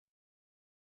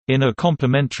In a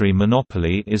complementary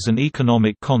monopoly is an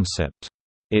economic concept.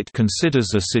 It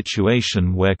considers a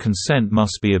situation where consent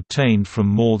must be obtained from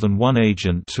more than one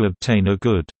agent to obtain a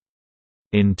good,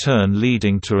 in turn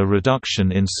leading to a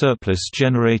reduction in surplus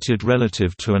generated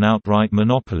relative to an outright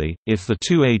monopoly, if the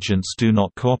two agents do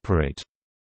not cooperate.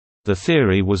 The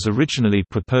theory was originally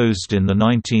proposed in the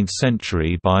 19th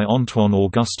century by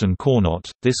Antoine-Augustin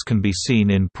Cournot. This can be seen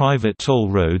in private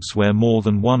toll roads where more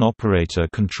than one operator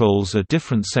controls a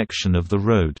different section of the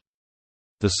road.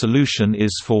 The solution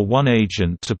is for one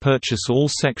agent to purchase all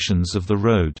sections of the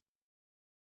road.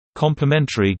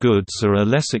 Complementary goods are a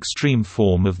less extreme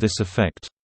form of this effect.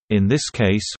 In this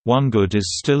case, one good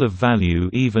is still of value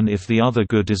even if the other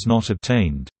good is not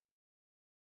obtained.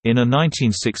 In a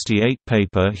 1968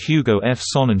 paper, Hugo F.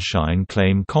 Sonnenschein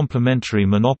claimed complementary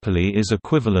monopoly is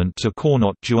equivalent to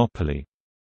Cournot duopoly.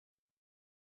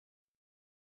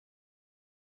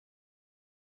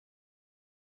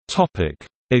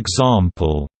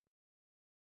 Example: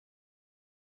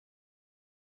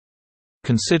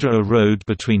 consider a road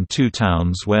between two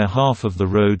towns where half of the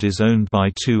road is owned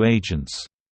by two agents.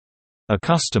 A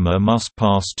customer must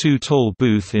pass two toll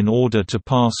booths in order to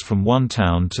pass from one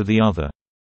town to the other.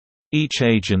 Each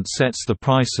agent sets the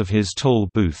price of his toll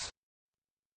booth.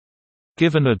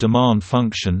 Given a demand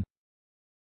function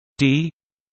D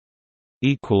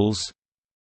equals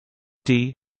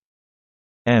D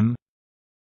M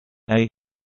A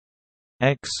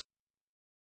X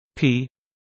P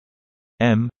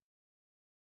M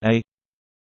A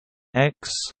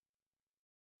X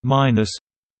minus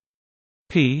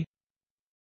P,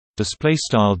 display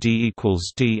style D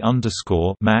equals D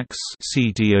underscore max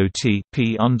C dot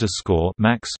P underscore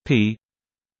max P.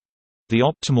 The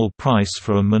optimal price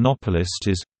for a monopolist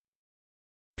is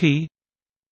P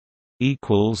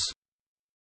equals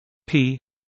P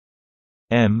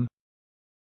M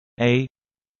A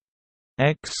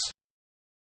X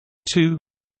 2.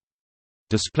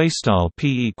 Display style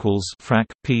P equals frac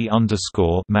P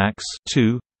underscore max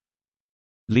 2,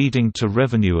 leading to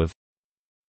revenue of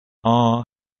R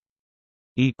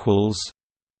equals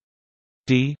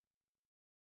D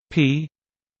P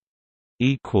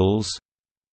equals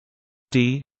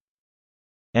D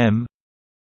M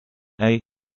A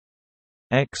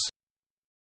X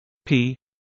P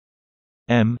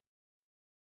M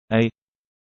A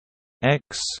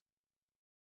X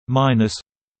minus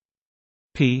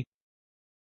P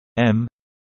M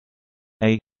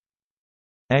A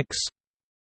X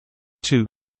 2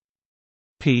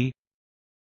 P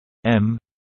M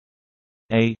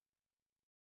A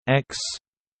X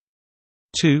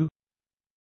 2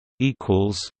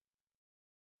 equals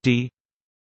D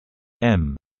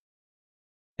M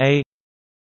A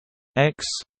X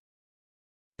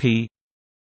P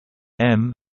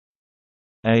M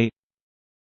A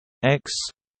X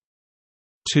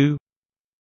 2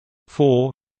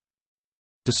 4.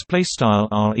 Display style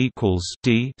R equals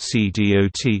D C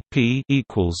dot P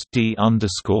equals D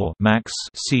underscore max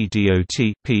C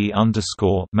dot P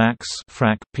underscore max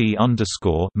frac P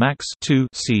underscore max 2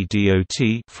 C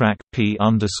dot frac P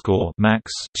underscore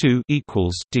max 2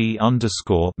 equals D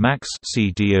underscore max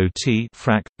C dot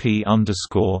frac P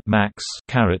underscore max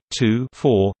caret 2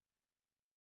 4.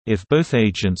 If both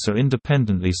agents are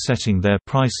independently setting their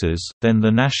prices, then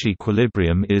the Nash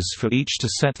equilibrium is for each to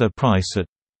set their price at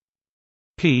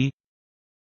P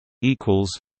equals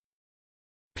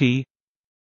P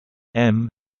M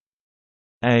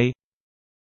A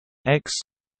X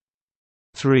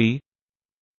 3.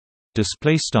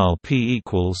 Display style P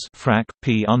equals frac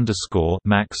P underscore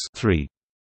max 3.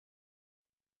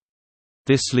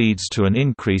 This leads to an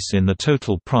increase in the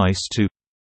total price to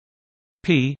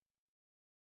P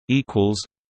equals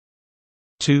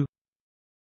 2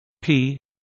 P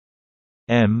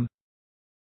M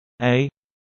A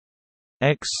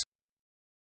X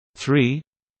 3.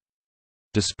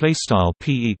 Display style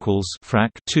P equals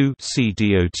frac 2 C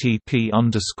dot P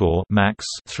underscore max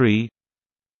 3,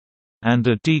 and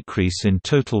a decrease in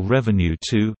total revenue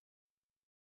to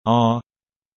R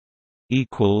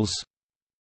equals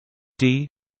D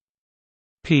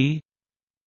P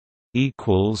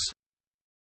equals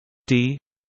D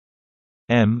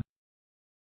M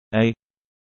A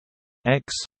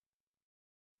X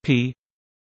P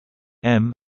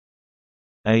M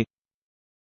A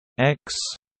X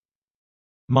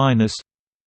minus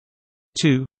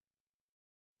 2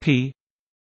 P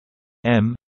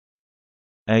M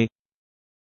A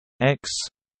X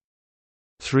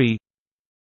 3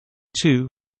 2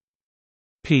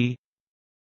 P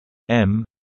M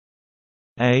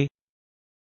A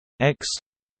X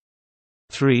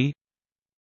 3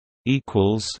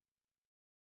 equals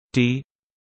D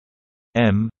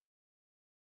M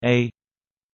A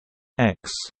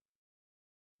X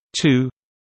 2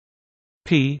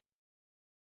 P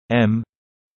M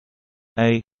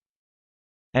A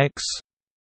X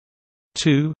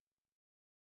 2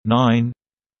 9.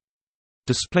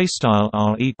 Display style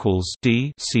R equals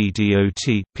D C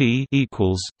dot P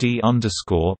equals D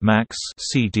underscore max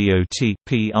C dot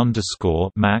P underscore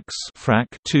max frac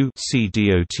 2 C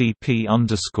dot P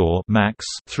underscore max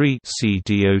 3 C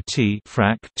dot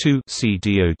frac 2 C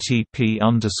dot P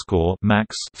underscore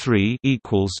max 3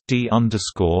 equals D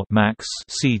underscore max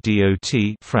C dot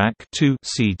frac 2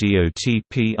 C dot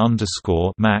P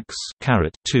underscore max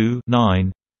caret 2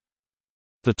 9.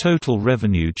 The total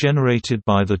revenue generated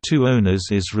by the two owners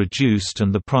is reduced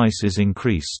and the price is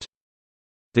increased.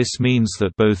 This means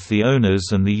that both the owners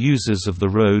and the users of the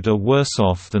road are worse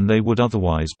off than they would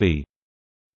otherwise be.